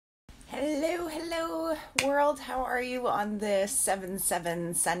Hello, world. How are you on this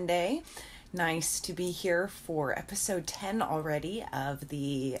 7/7 Sunday? Nice to be here for episode 10 already of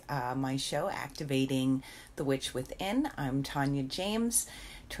the my show, Activating the Witch Within. I'm Tanya James,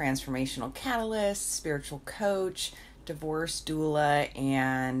 transformational catalyst, spiritual coach, divorce doula,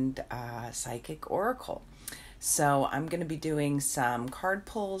 and psychic oracle. So I'm going to be doing some card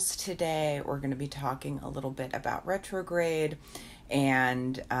pulls today. We're going to be talking a little bit about retrograde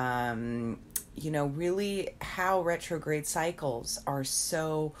and, really how retrograde cycles are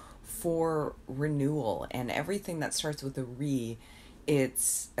so for renewal, and everything that starts with a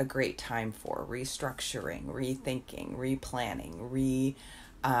it's a great time for restructuring, rethinking, replanning,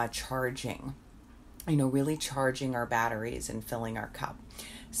 recharging, really charging our batteries and filling our cup.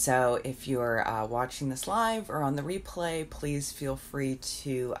 So if you're watching this live or on the replay, please feel free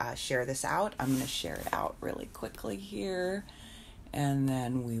to share this out. I'm going to share it out really quickly here, and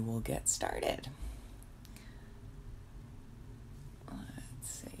then we will get started. Let's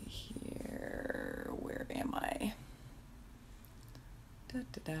see here. Where am I?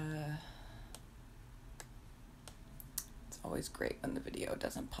 It's always great when the video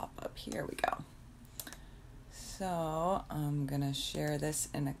doesn't pop up. Here we go. So I'm going to share this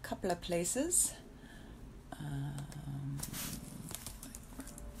in a couple of places.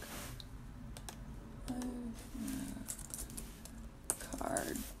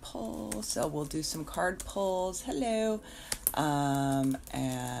 Card pull. So we'll do some card pulls. Hello. And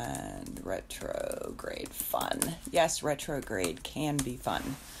retrograde fun. Yes, retrograde can be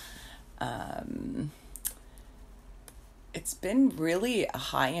fun. It's been really a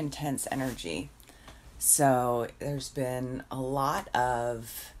high intense energy. So there's been a lot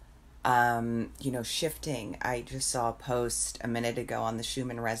of, shifting. I just saw a post a minute ago on the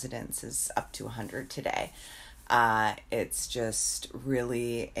Schumann resonance is up to 100 today. It's just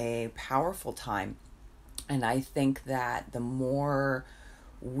really a powerful time. And I think that the more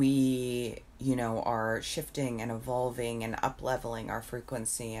we, are shifting and evolving and up-leveling our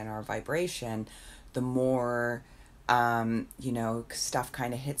frequency and our vibration, the more stuff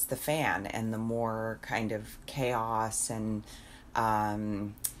kind of hits the fan, and the more kind of chaos and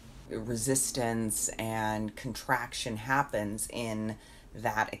resistance and contraction happens in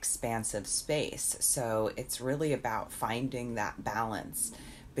that expansive space. So it's really about finding that balance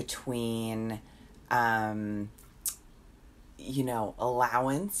between,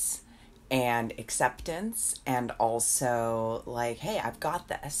 allowance and acceptance, and also like, hey, I've got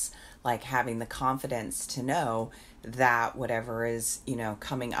this, like having the confidence to know that whatever is,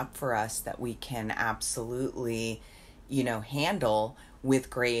 coming up for us, that we can absolutely, handle with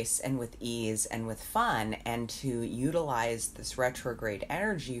grace and with ease and with fun, and to utilize this retrograde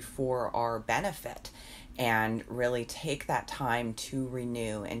energy for our benefit, and really take that time to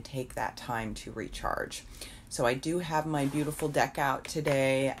renew and take that time to recharge. So I do have my beautiful deck out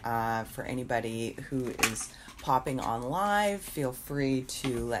today. For anybody who is popping on live, feel free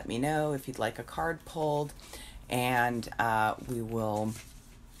to let me know if you'd like a card pulled, and we will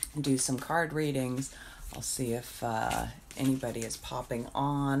do some card readings. I'll see if anybody is popping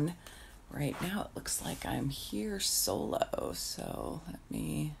on. Right now it looks like I'm here solo, so let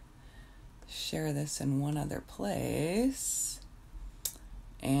me share this in one other place.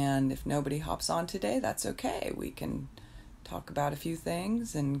 And if nobody hops on today, that's okay. We can talk about a few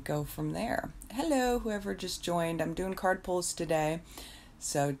things and go from there. Hello, whoever just joined. I'm doing card pulls today,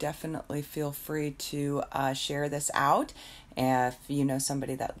 so definitely feel free to share this out. If you know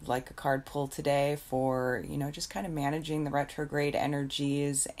somebody that would like a card pull today for, just kind of managing the retrograde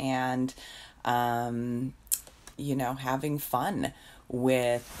energies and, having fun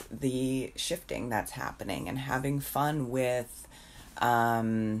with the shifting that's happening, and having fun with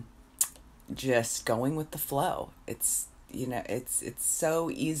just going with the flow. It's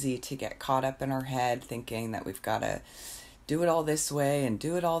so easy to get caught up in our head thinking that we've got to do it all this way and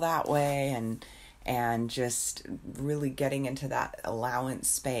do it all that way, and just really getting into that allowance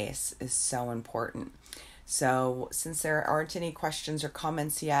space is so important. So since there aren't any questions or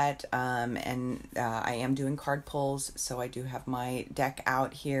comments yet, and I am doing card pulls, so I do have my deck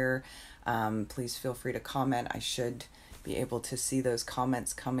out here. Please feel free to comment. I should be able to see those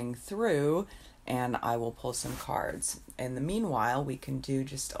comments coming through, and I will pull some cards. In the meanwhile, we can do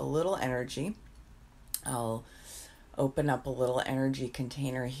just a little energy. I'll open up a little energy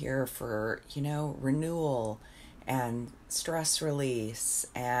container here for, renewal and stress release,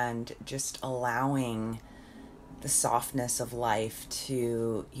 and just allowing the softness of life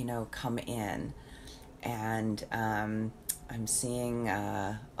to, come in. And I'm seeing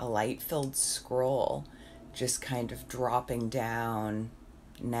a light-filled scroll just kind of dropping down,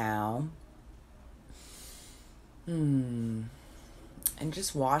 now. And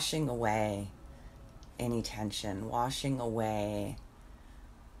just washing away any tension, washing away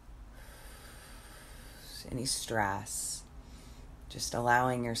any stress, just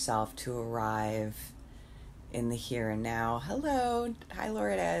allowing yourself to arrive in the here and now. Hello. Hi,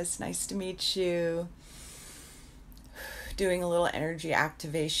 Lourdes. Nice to meet you. Doing a little energy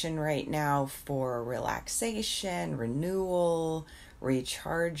activation right now for relaxation, renewal,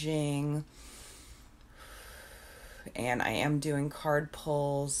 recharging. And I am doing card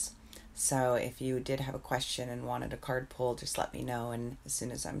pulls. So if you did have a question and wanted a card pull, just let me know. And as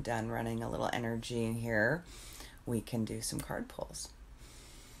soon as I'm done running a little energy in here, we can do some card pulls.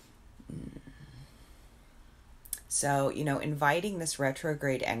 So, inviting this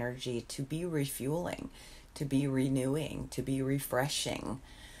retrograde energy to be refueling, to be renewing, to be refreshing,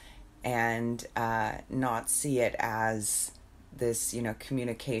 and not see it as this,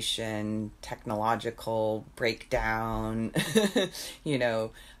 communication, technological breakdown,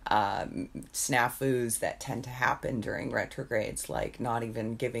 snafus that tend to happen during retrogrades, like not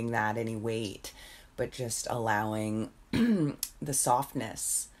even giving that any weight, but just allowing the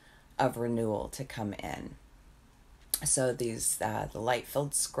softness of renewal to come in. So these, the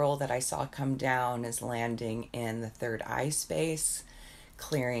light-filled scroll that I saw come down is landing in the third eye space,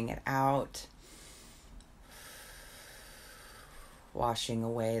 clearing it out, washing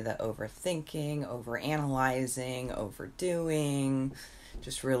away the overthinking, overanalyzing, overdoing,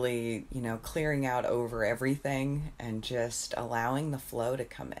 just really, clearing out over everything and just allowing the flow to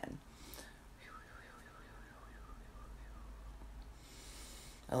come in.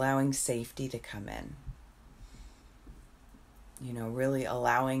 Allowing safety to come in. Really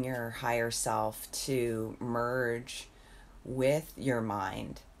allowing your higher self to merge with your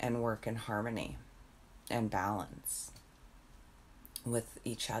mind and work in harmony and balance with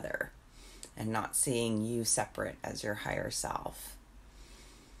each other, and not seeing you separate as your higher self.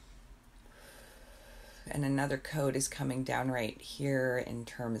 And another code is coming down right here in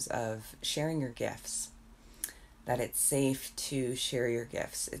terms of sharing your gifts. That it's safe to share your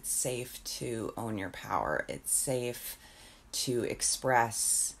gifts. It's safe to own your power. It's safe to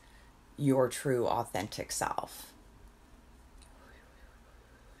express your true, authentic self.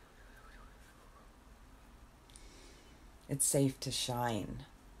 It's safe to shine.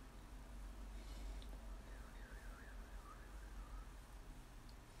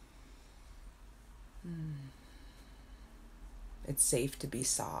 It's safe to be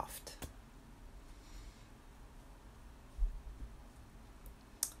soft.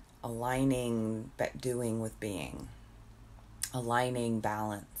 Aligning doing with being. Aligning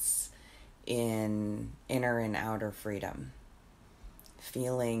balance in inner and outer freedom.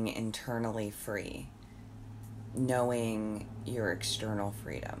 Feeling internally free. Knowing your external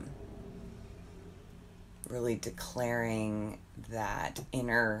freedom. Really declaring that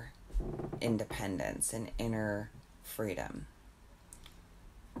inner independence and inner freedom.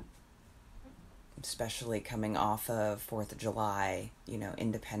 Especially coming off of 4th of July,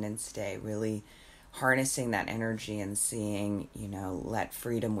 Independence Day, really harnessing that energy and seeing, let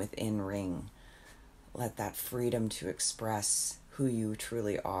freedom within ring. Let that freedom to express who you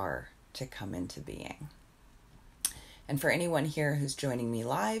truly are to come into being. And for anyone here who's joining me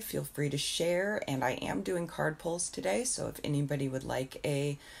live, feel free to share. And I am doing card pulls today, so if anybody would like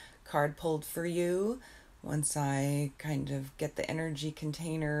a card pulled for you, once I kind of get the energy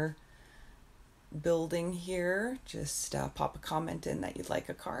container building here, just pop a comment in that you'd like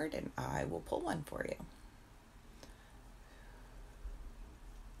a card and I will pull one for you.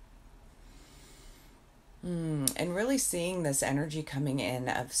 And really seeing this energy coming in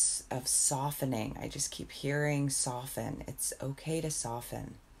of softening. I just keep hearing soften. It's okay to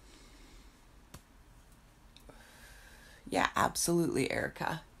soften. Yeah, absolutely,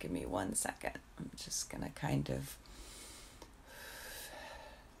 Erica. Give me 1 second. I'm just gonna kind of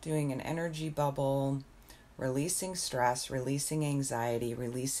doing an energy bubble, releasing stress, releasing anxiety,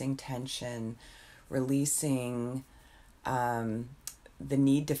 releasing tension, releasing the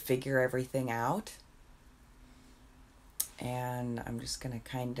need to figure everything out. And I'm just going to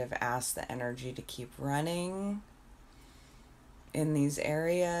kind of ask the energy to keep running in these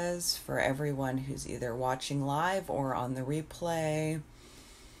areas for everyone who's either watching live or on the replay.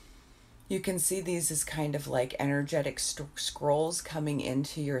 You can see these as kind of like energetic scrolls coming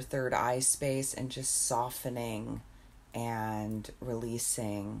into your third eye space and just softening and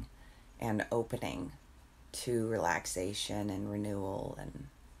releasing and opening to relaxation and renewal. And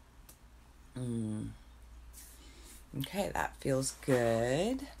okay, that feels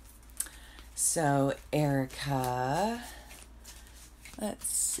good. So Erica, Let's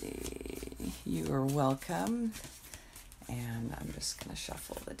see. You are welcome. And I'm just going to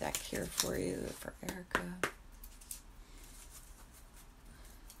shuffle the deck here for you for Erica.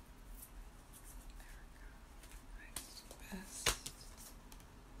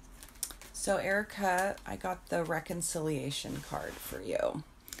 So Erica, I got the reconciliation card for you.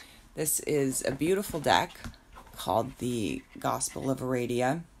 This is a beautiful deck called the Gospel of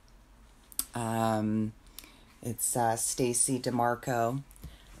Aradia. It's Stacy DeMarco,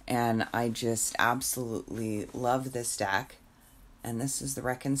 and I just absolutely love this deck. And this is the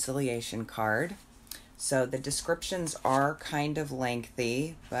reconciliation card. So the descriptions are kind of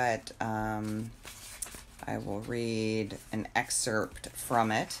lengthy, but I will read an excerpt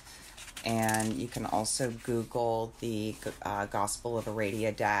from it. And you can also Google the Gospel of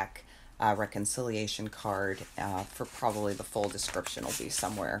Aradia deck reconciliation card for probably the full description will be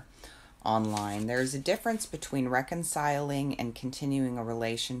somewhere online. There's a difference between reconciling and continuing a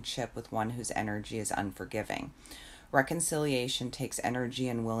relationship with one whose energy is unforgiving. Reconciliation takes energy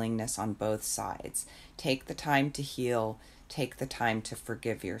and willingness on both sides. Take the time to heal. Take the time to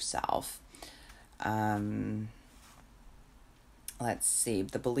forgive yourself. Let's see.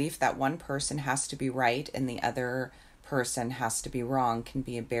 The belief that one person has to be right and the other person has to be wrong can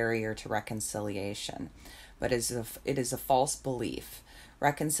be a barrier to reconciliation, but it is a false belief.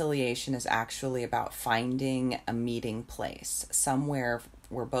 Reconciliation is actually about finding a meeting place, somewhere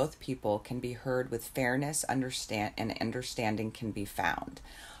where both people can be heard with fairness, understanding can be found.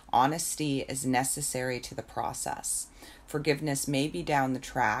 Honesty is necessary to the process. Forgiveness may be down the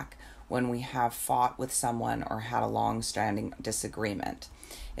track when we have fought with someone or had a long-standing disagreement.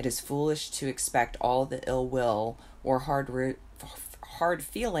 It is foolish to expect all the ill will or hard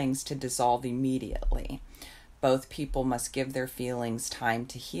feelings to dissolve immediately. Both people must give their feelings time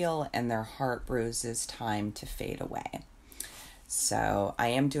to heal and their heart bruises time to fade away. So I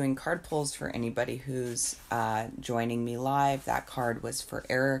am doing card pulls for anybody who's joining me live. That card was for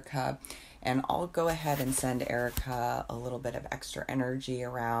Erica. And I'll go ahead and send Erica a little bit of extra energy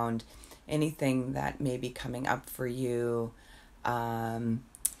around anything that may be coming up for you.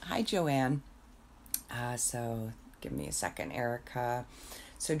 Hi, Joanne. So give me a second, Erica.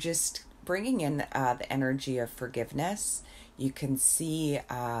 So just bringing in the energy of forgiveness. You can see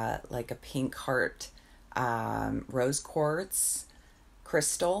like a pink heart rose quartz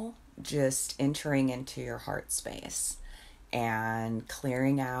crystal just entering into your heart space and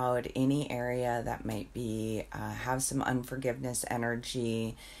clearing out any area that might be have some unforgiveness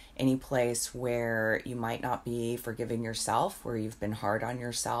energy, any place where you might not be forgiving yourself, where you've been hard on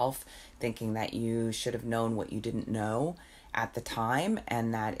yourself, thinking that you should have known what you didn't know at the time,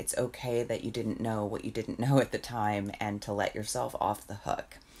 and that it's okay that you didn't know what you didn't know at the time, and to let yourself off the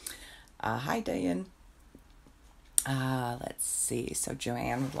hook. Hi, Diane. Let's see. So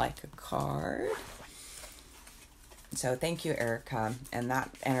Joanne would like a card. So thank you, Erica. And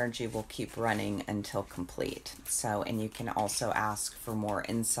that energy will keep running until complete. So, and you can also ask for more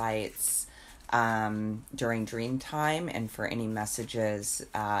insights during dream time and for any messages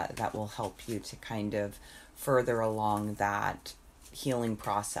that will help you to kind of further along that healing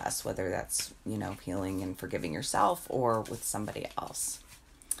process, whether that's, healing and forgiving yourself or with somebody else.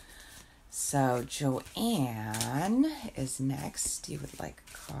 So Joanne is next. You would like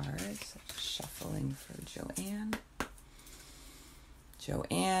a card. So shuffling for Joanne.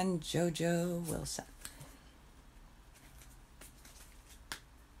 Jojo Wilson.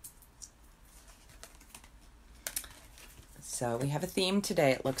 So we have a theme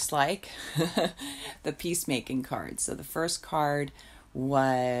today, it looks like. The peacemaking card. So the first card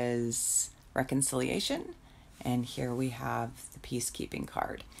was reconciliation. And here we have the peacekeeping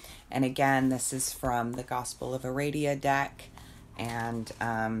card. And again, this is from the Gospel of Aradia deck. And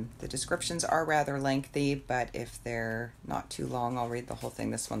the descriptions are rather lengthy, but if they're not too long, I'll read the whole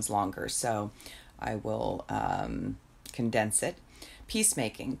thing. This one's longer, so I will condense it.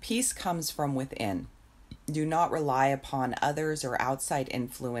 Peacemaking. Peace comes from within. Do not rely upon others or outside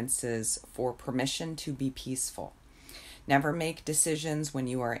influences for permission to be peaceful. Never make decisions when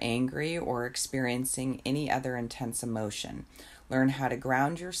you are angry or experiencing any other intense emotion. Learn how to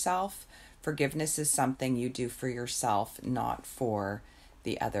ground yourself. Forgiveness is something you do for yourself, not for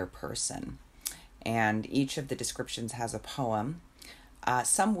the other person. And each of the descriptions has a poem.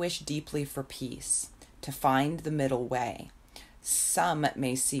 Some wish deeply for peace, to find the middle way. Some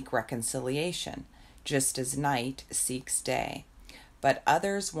may seek reconciliation, just as night seeks day. But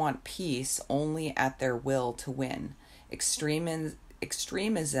others want peace only at their will to win.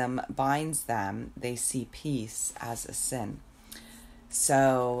 Extremism binds them. They see peace as a sin.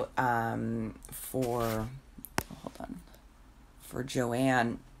 for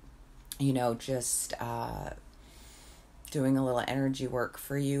Joanne, just doing a little energy work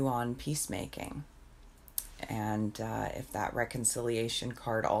for you on peacemaking. And if that reconciliation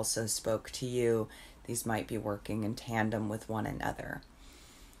card also spoke to you, these might be working in tandem with one another.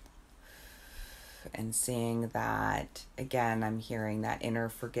 And seeing that, again, I'm hearing that inner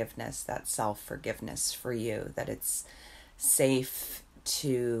forgiveness, that self-forgiveness for you, that it's safe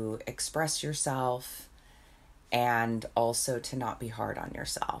to express yourself and also to not be hard on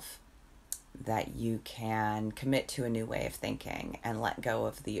yourself. That you can commit to a new way of thinking and let go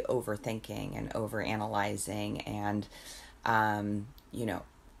of the overthinking and overanalyzing. And,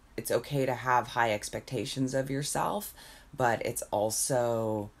 it's okay to have high expectations of yourself, but it's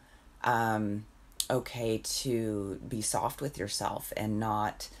also okay to be soft with yourself and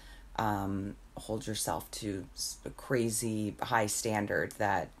not hold yourself to a crazy high standard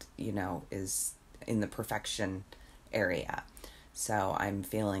that, is in the perfection area. So I'm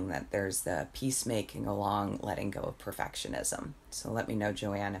feeling that there's the peacemaking along letting go of perfectionism. So let me know,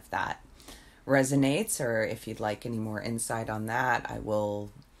 Joanne, if that resonates, or if you'd like any more insight on that. I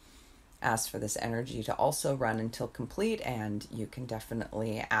will ask for this energy to also run until complete, and you can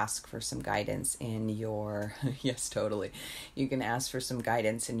definitely ask for some guidance in your, yes, totally. You can ask for some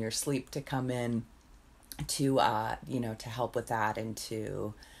guidance in your sleep to come in to, to help with that and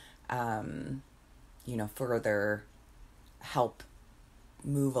to, further help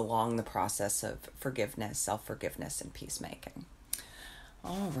move along the process of forgiveness, self-forgiveness, and peacemaking.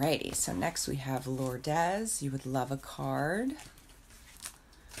 Alrighty, so next we have Lourdes. You would love a card.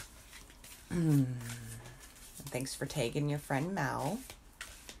 Thanks for taking your friend Mel.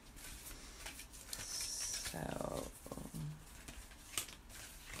 So,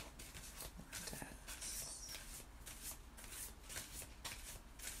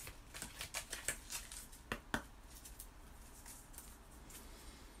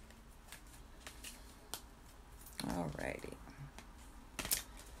 alrighty.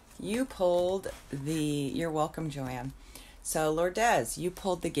 You pulled you're welcome, Joanne. So Lourdes, you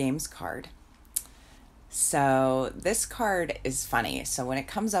pulled the games card. So this card is funny. So when it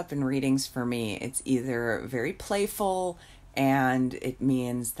comes up in readings for me, it's either very playful and it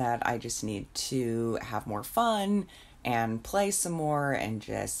means that I just need to have more fun and play some more and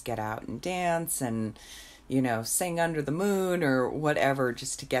just get out and dance and, sing under the moon or whatever,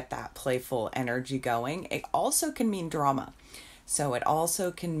 just to get that playful energy going. It also can mean drama. So it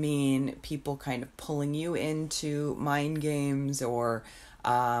also can mean people kind of pulling you into mind games or,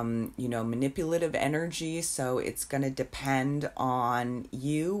 manipulative energy. So it's going to depend on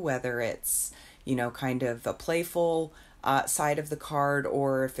you, whether it's, kind of a playful side of the card,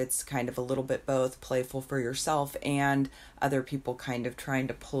 or if it's kind of a little bit both, playful for yourself and other people kind of trying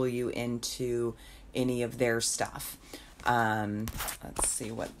to pull you into any of their stuff. Let's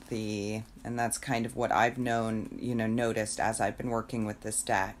see and that's kind of what I've noticed as I've been working with this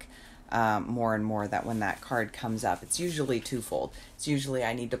deck, more and more, that when that card comes up, it's usually twofold. It's usually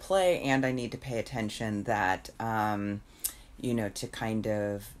I need to play and I need to pay attention that, to kind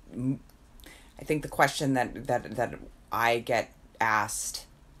of, I think the question that I get asked,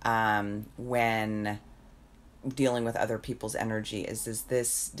 when dealing with other people's energy is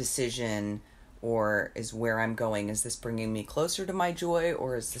this decision, or is where I'm going, is this bringing me closer to my joy,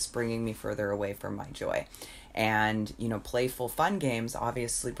 or is this bringing me further away from my joy? And, playful fun games,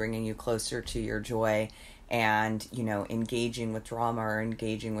 obviously bringing you closer to your joy, and, engaging with drama or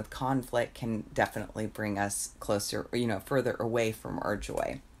engaging with conflict can definitely bring us closer, further away from our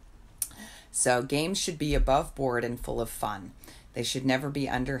joy. So games should be above board and full of fun. They should never be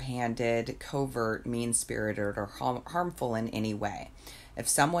underhanded, covert, mean-spirited, or harmful in any way. If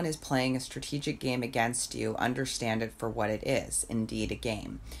someone is playing a strategic game against you, understand it for what it is, indeed a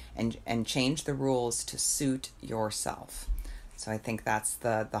game, and change the rules to suit yourself. So I think that's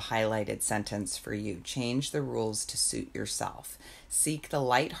the highlighted sentence for you. Change the rules to suit yourself. Seek the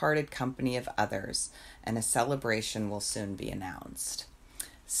light-hearted company of others, and a celebration will soon be announced.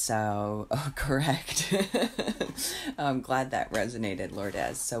 So, correct. I'm glad that resonated,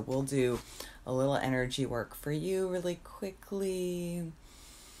 Lourdes. So we'll do a little energy work for you really quickly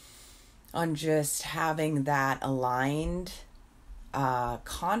on just having that aligned,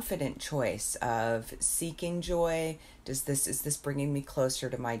 confident choice of seeking joy. Is this bringing me closer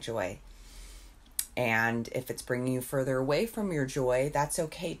to my joy? And if it's bringing you further away from your joy, that's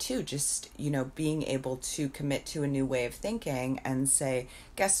okay too. Just, being able to commit to a new way of thinking and say,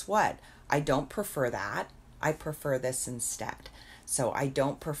 guess what? I don't prefer that. I prefer this instead. So I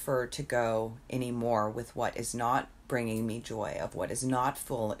don't prefer to go anymore with what is not bringing me joy, of what is not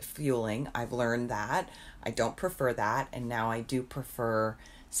fueling. I've learned that. I don't prefer that. And now I do prefer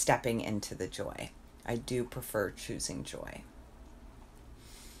stepping into the joy. I do prefer choosing joy.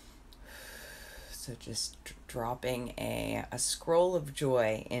 So just dropping a scroll of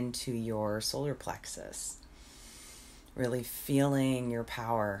joy into your solar plexus. Really feeling your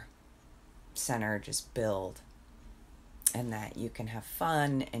power center just build. And that you can have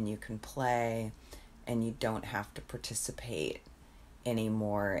fun and you can play and you don't have to participate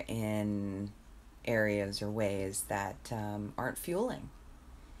anymore in areas or ways that aren't fueling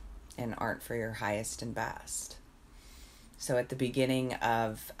and aren't for your highest and best. So at the beginning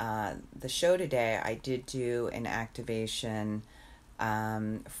of the show today, I did do an activation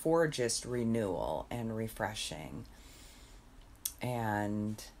for just renewal and refreshing.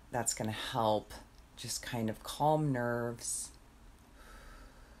 And that's going to help just kind of calm nerves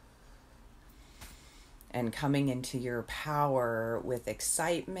and coming into your power with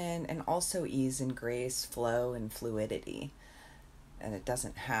excitement and also ease and grace, flow and fluidity. And it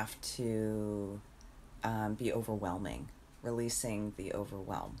doesn't have to be overwhelming. Releasing the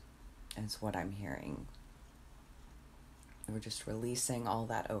overwhelm is what I'm hearing. We're just releasing all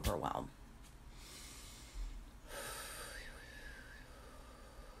that overwhelm.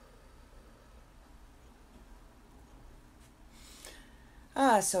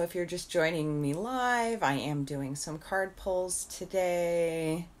 So if you're just joining me live, I am doing some card pulls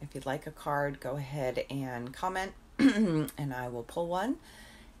today. If you'd like a card, go ahead and comment and I will pull one.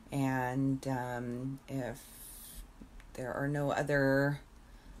 And if there are no other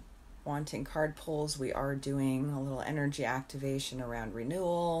wanting card pulls, we are doing a little energy activation around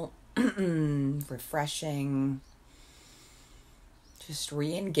renewal, refreshing, just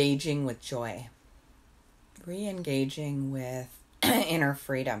re-engaging with joy, re-engaging with inner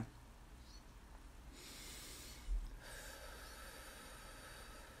freedom.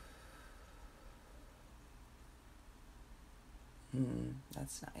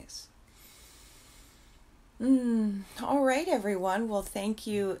 That's nice. All right, everyone. Well, thank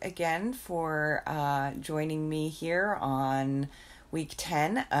you again for joining me here on week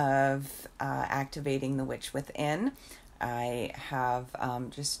 10 of Activating the Witch Within. I have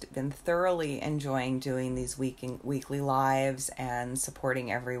just been thoroughly enjoying doing these weekly lives and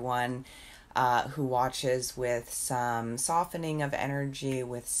supporting everyone who watches with some softening of energy,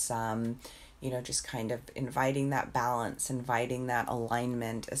 with some, just kind of inviting that balance, inviting that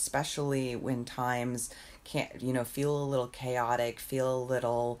alignment, especially when times can't, feel a little chaotic, feel a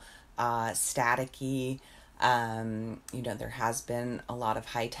little staticky. There has been a lot of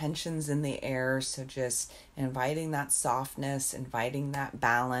high tensions in the air, so just inviting that softness, inviting that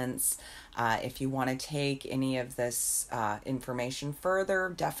balance. If you want to take any of this information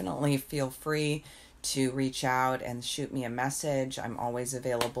further, definitely feel free to reach out and shoot me a message. I'm always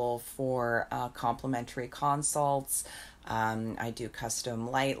available for complimentary consults. I do custom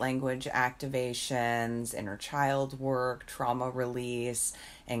light language activations, inner child work, trauma release,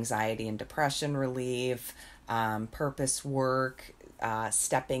 anxiety and depression relief, purpose work,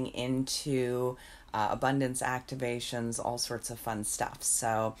 stepping into abundance activations, all sorts of fun stuff.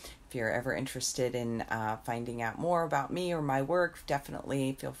 So if you're ever interested in finding out more about me or my work,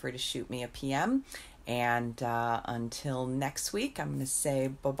 definitely feel free to shoot me a PM. And until next week, I'm going to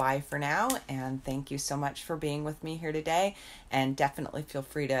say bye-bye for now. And thank you so much for being with me here today. And definitely feel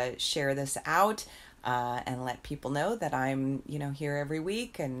free to share this out and let people know that I'm, here every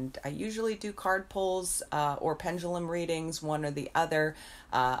week. And I usually do card pulls or pendulum readings, one or the other.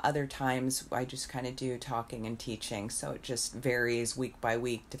 Other times I just kind of do talking and teaching. So it just varies week by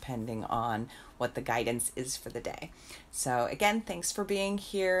week depending on what the guidance is for the day. So again, thanks for being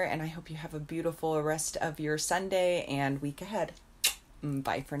here, and I hope you have a beautiful rest of your Sunday and week ahead.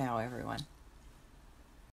 Bye for now, everyone.